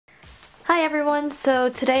Hi everyone, so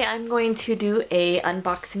today I'm going to do a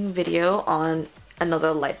unboxing video on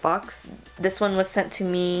another light box. This one was sent to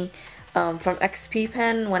me from XP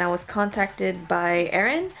Pen when I was contacted by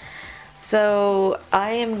Erin. So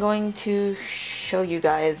I am going to show you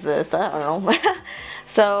guys this, I don't know.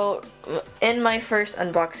 So in my first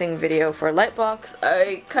unboxing video for Lightbox,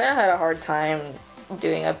 I kind of had a hard time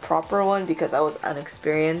doing a proper one because I was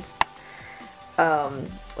unexperienced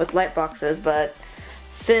with light boxes, but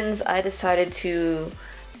since I decided to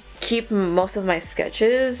keep most of my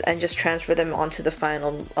sketches and just transfer them onto the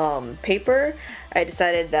final paper, I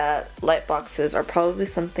decided that light boxes are probably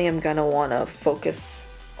something I'm gonna want to focus,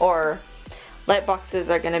 or light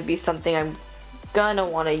boxes are gonna be something I'm gonna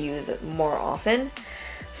want to use more often.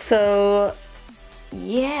 So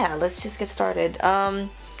yeah, let's just get started.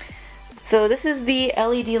 So this is the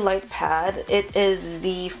LED light pad. It is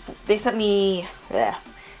the, they sent me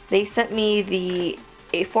the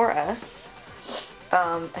A4S.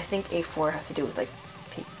 I think A4 has to do with like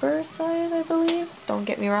paper size, I believe. Don't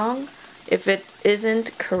get me wrong. If it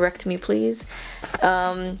isn't, correct me please.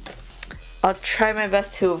 I'll try my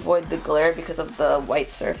best to avoid the glare because of the white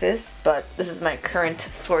surface, but this is my current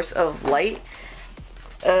source of light.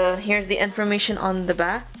 Here's the information on the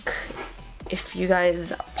back. If you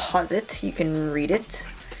guys pause it, you can read it.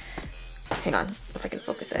 Hang on, if I can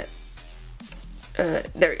focus it.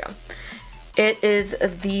 There we go. It is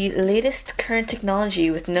the latest current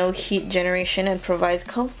technology with no heat generation and provides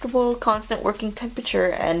comfortable, constant working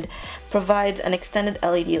temperature and provides an extended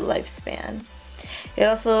LED lifespan. It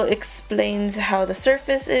also explains how the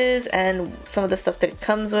surface is and some of the stuff that it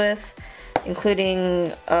comes with,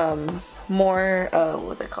 including more, what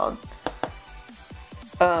was it called?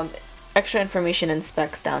 Extra information and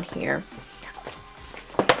specs down here.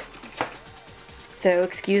 So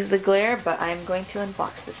excuse the glare, but I'm going to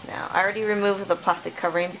unbox this now. I already removed the plastic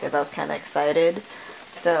covering because I was kind of excited.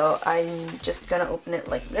 So I'm just gonna open it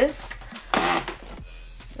like this.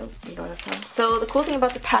 Oh, ignore that sound. So the cool thing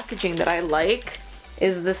about the packaging that I like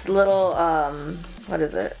is this little, what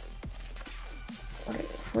is it? What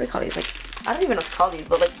do you call these? Like, I don't even know what to call these,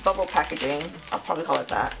 but like bubble packaging. I'll probably call it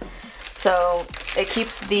that. So it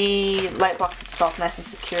keeps the light box itself nice and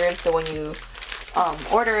secured, so when you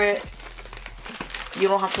order it, you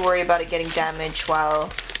don't have to worry about it getting damaged while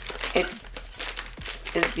it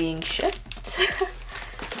is being shipped.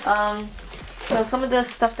 So some of the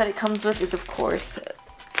stuff that it comes with is of course,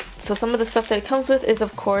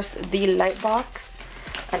 the light box,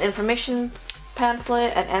 an information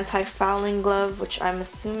pamphlet, an anti-fouling glove, which I'm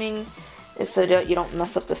assuming is so that you don't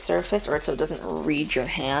mess up the surface or so it doesn't read your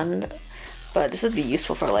hand. But this would be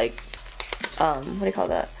useful for like, what do you call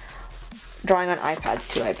that? Drawing on iPads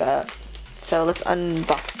too, I bet. So let's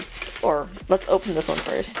unbox, or let's open this one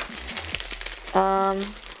first.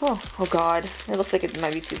 Oh god, it looks like it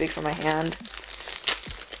might be too big for my hand.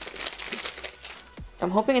 I'm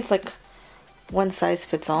hoping it's like one size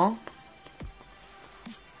fits all.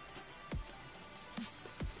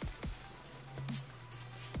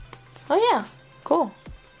 Oh yeah, cool.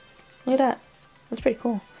 Look at that. That's pretty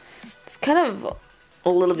cool. It's kind of a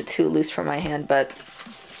little bit too loose for my hand, but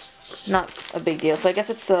not a big deal. So I guess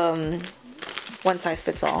it's one size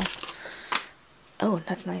fits all. Oh,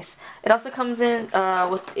 that's nice. It also comes in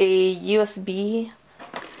with a USB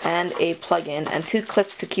and a plug-in and 2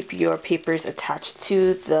 clips to keep your papers attached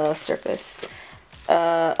to the surface.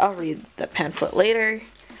 I'll read the pamphlet later.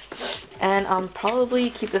 And I'll probably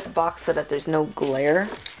keep this box so that there's no glare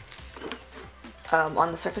on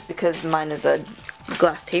the surface because mine is a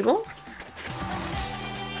glass table.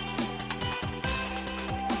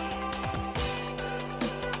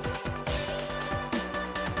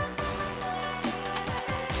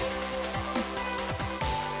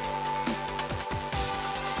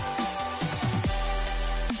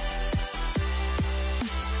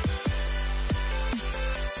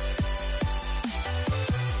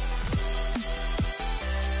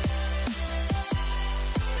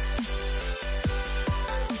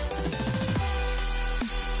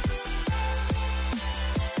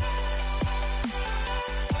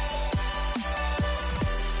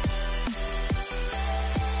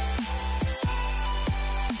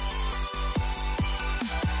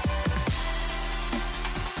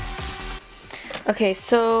 Okay,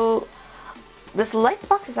 so this light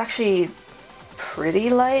box is actually pretty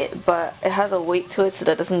light, but it has a weight to it so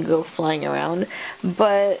that it doesn't go flying around.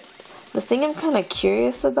 But the thing I'm kind of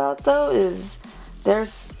curious about though is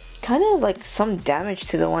there's kind of like some damage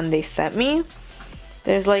to the one they sent me.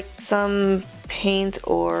 There's like some paint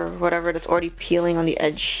or whatever that's already peeling on the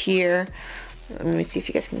edge here. Let me see if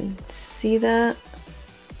you guys can see that.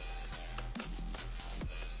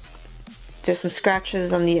 there's some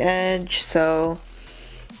scratches on the edge, so,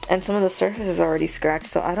 and some of the surface is already scratched,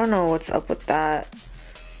 so I don't know what's up with that.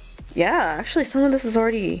 Yeah, actually some of this is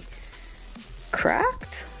already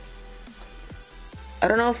cracked. I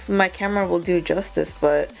don't know if my camera will do justice,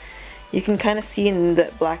 but you can kind of see in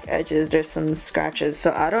the black edges there's some scratches,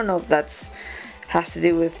 so I don't know if that's has to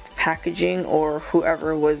do with packaging or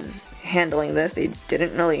whoever was handling this. They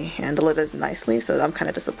didn't really handle it as nicely, so I'm kind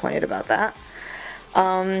of disappointed about that.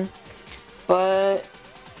 But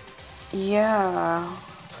yeah,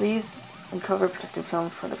 please uncover protective film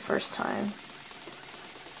for the first time.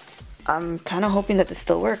 I'm kind of hoping that this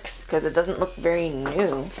still works because it doesn't look very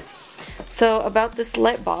new. So about this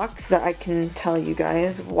light box that I can tell you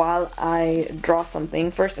guys while I draw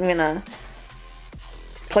something. First I'm gonna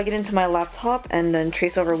plug it into my laptop and then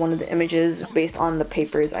trace over one of the images based on the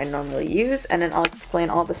papers I normally use, and then I'll explain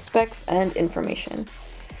all the specs and information.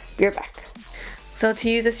 Be right back. So to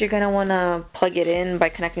use this, you're going to want to plug it in by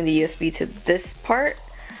connecting the USB to this part,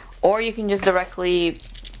 or you can just directly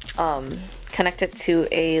connect it to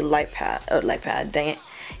a light pad, dang it.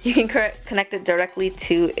 You can connect it directly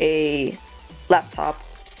to a laptop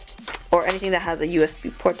or anything that has a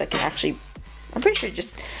USB port that can actually, I'm pretty sure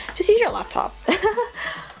just use your laptop.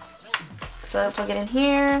 So plug it in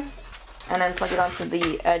here and then plug it onto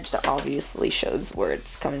the edge that obviously shows where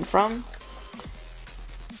it's coming from.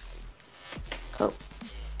 Oh.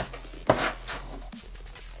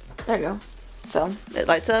 There you go. So it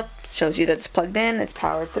lights up, shows you that it's plugged in, it's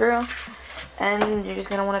powered through, and you're just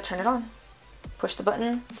going to want to turn it on. Push the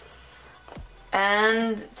button,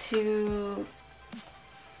 and so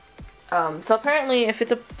apparently if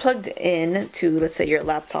it's plugged in to, let's say, your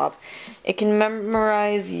laptop, it can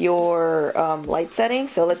memorize your light setting.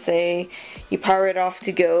 So let's say you power it off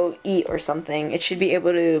to go eat or something, it should be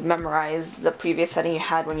able to memorize the previous setting you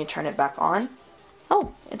had when you turn it back on.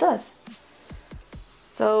 Oh, it does.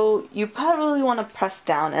 So you probably want to press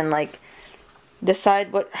down and like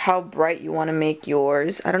decide how bright you want to make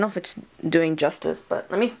yours. I don't know if it's doing justice, but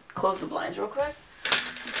let me close the blinds real quick.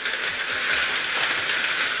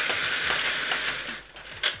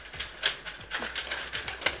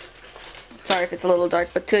 Sorry if it's a little dark,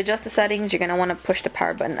 but to adjust the settings, you're going to want to push the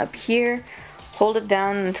power button up here, hold it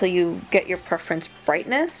down until you get your preference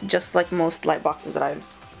brightness, just like most light boxes that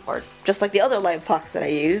or just like the other light box that I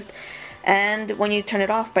used. And when you turn it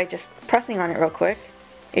off by just pressing on it real quick,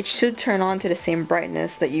 it should turn on to the same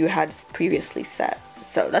brightness that you had previously set.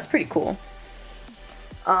 So that's pretty cool.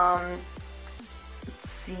 Let's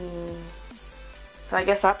see. So I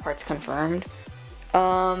guess that part's confirmed.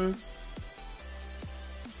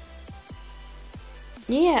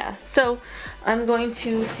 Yeah, so I'm going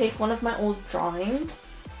to take one of my old drawings.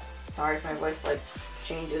 Sorry if my voice like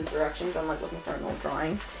changes directions. I'm like looking for an old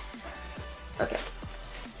drawing. Okay.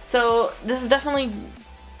 So this is definitely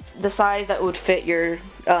the size that would fit your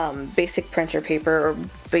basic printer paper or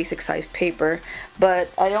basic sized paper, but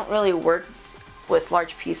I don't really work with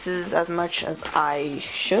large pieces as much as I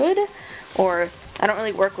should, or I don't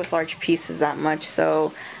really work with large pieces that much,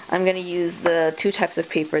 so I'm going to use the two types of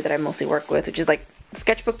paper that I mostly work with, which is like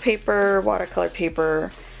sketchbook paper, watercolor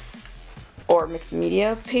paper, or mixed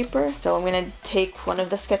media paper. So I'm going to take one of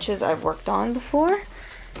the sketches I've worked on before.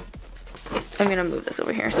 I'm going to move this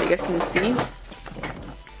over here so you guys can see.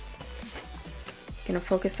 Gonna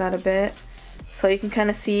focus that a bit so you can kind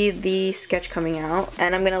of see the sketch coming out,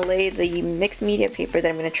 and I'm gonna lay the mixed media paper that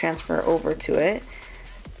I'm gonna transfer over to it,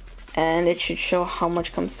 and it should show how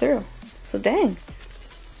much comes through. So dang,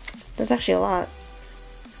 that's actually a lot.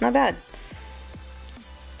 Not bad.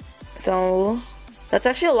 So that's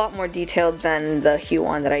actually a lot more detailed than the Hue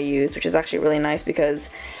one that I used, which is actually really nice because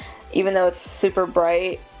even though it's super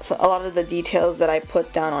bright, so a lot of the details that I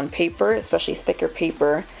put down on paper, especially thicker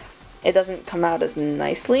paper, it doesn't come out as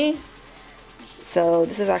nicely. So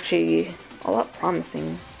this is actually a lot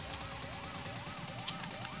promising.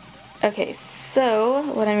 Okay, so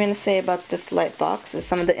what I'm going to say about this light box is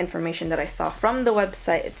some of the information that I saw from the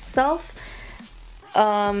website itself.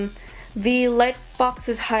 The light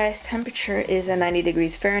box's highest temperature is at 90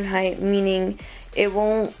 degrees Fahrenheit, meaning it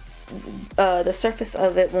won't, the surface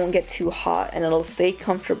of it won't get too hot, and it'll stay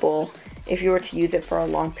comfortable if you were to use it for a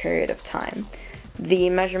long period of time. The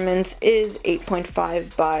measurements is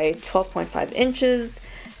 8.5 by 12.5 inches.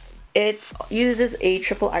 It uses a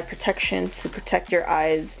triple eye protection to protect your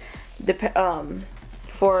eyes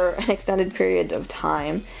for an extended period of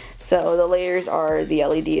time. So the layers are the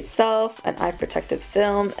LED itself, an eye protective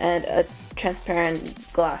film, and a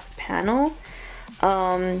transparent glass panel.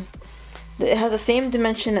 It has the same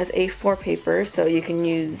dimension as A4 paper, so you can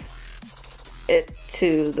use it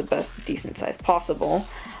to the best decent size possible.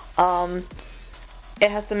 It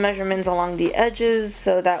has some measurements along the edges,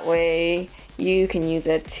 so that way you can use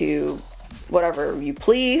it to whatever you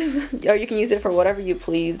please, or you can use it for whatever you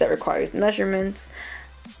please that requires measurements.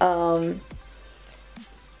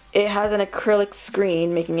 It has an acrylic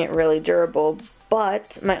screen, making it really durable,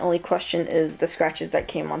 but my only question is the scratches that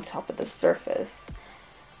came on top of the surface.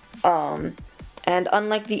 And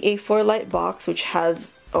unlike the A4 light box, which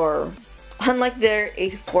has, or unlike their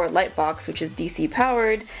A4 light box, which is DC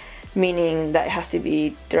powered, meaning that it has to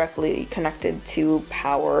be directly connected to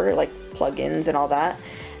power, like plugins and all that,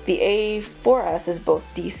 the A4S is both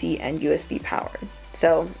DC and USB powered.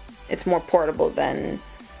 So it's more portable than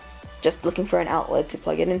just looking for an outlet to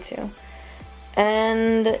plug it into.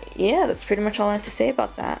 And yeah, that's pretty much all I have to say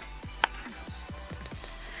about that.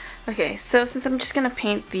 Okay, so since I'm just gonna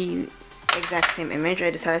paint the exact same image, I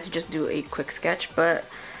decided to just do a quick sketch, but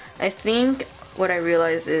I think what I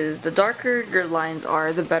realized is the darker your lines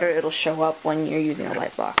are, the better it'll show up when you're using a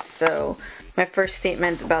light box. So my first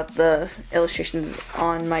statement about the illustrations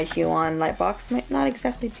on my Huon light box might not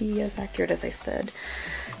exactly be as accurate as I said.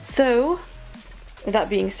 So with that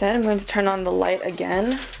being said, I'm going to turn on the light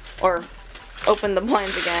again, or open the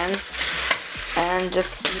blinds again, and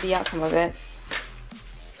just see the outcome of it.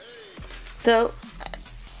 So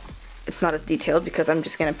it's not as detailed because I'm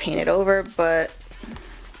just going to paint it over, but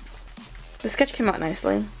the sketch came out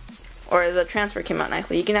nicely, or the transfer came out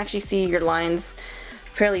nicely. You can actually see your lines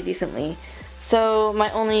fairly decently. So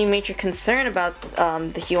my only major concern about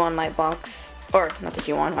the Huon light box, or not the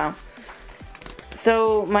Huon, wow.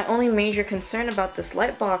 So my only major concern about this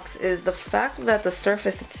light box is the fact that the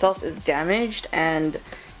surface itself is damaged and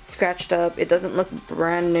scratched up. It doesn't look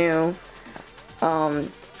brand new.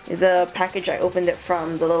 The package I opened it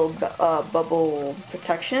from, the little bubble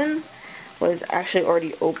protection, was actually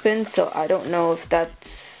already open, so I don't know if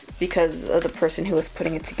that's because of the person who was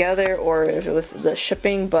putting it together or if it was the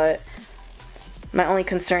shipping, but my only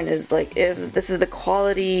concern is, like, if this is the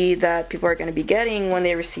quality that people are going to be getting when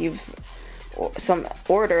they receive some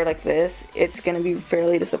order like this, it's going to be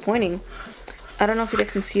fairly disappointing. I don't know if you guys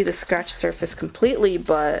can see the scratch surface completely,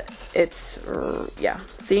 but it's, yeah,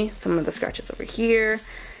 see some of the scratches over here.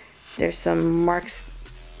 There's some marks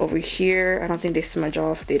over here. I don't think they smudge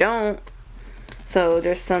off. They don't. So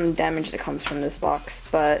there's some damage that comes from this box,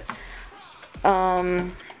 but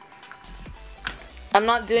I'm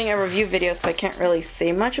not doing a review video, so I can't really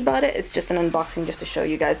say much about it. It's just an unboxing just to show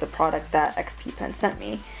you guys the product that XP Pen sent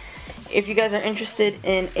me. If you guys are interested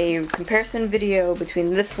in a comparison video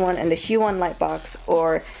between this one and the Huon light box,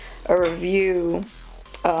 or a review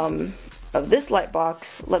of this light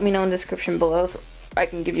box, let me know in the description below so I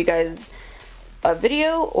can give you guys a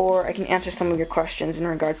video, or I can answer some of your questions in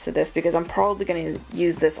regards to this, because I'm probably going to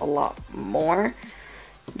use this a lot more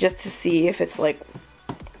just to see if it's like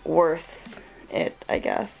worth it, I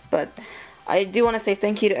guess. But I do want to say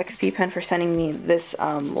thank you to XP Pen for sending me this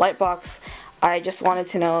light box. I just wanted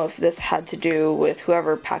to know if this had to do with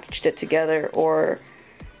whoever packaged it together, or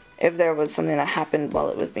if there was something that happened while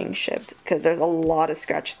it was being shipped, because there's a lot of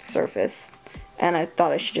scratched surface, and I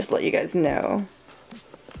thought I should just let you guys know.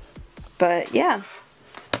 But yeah,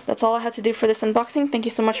 that's all I had to do for this unboxing. Thank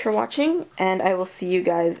you so much for watching, and I will see you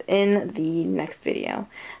guys in the next video.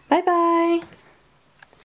 Bye bye!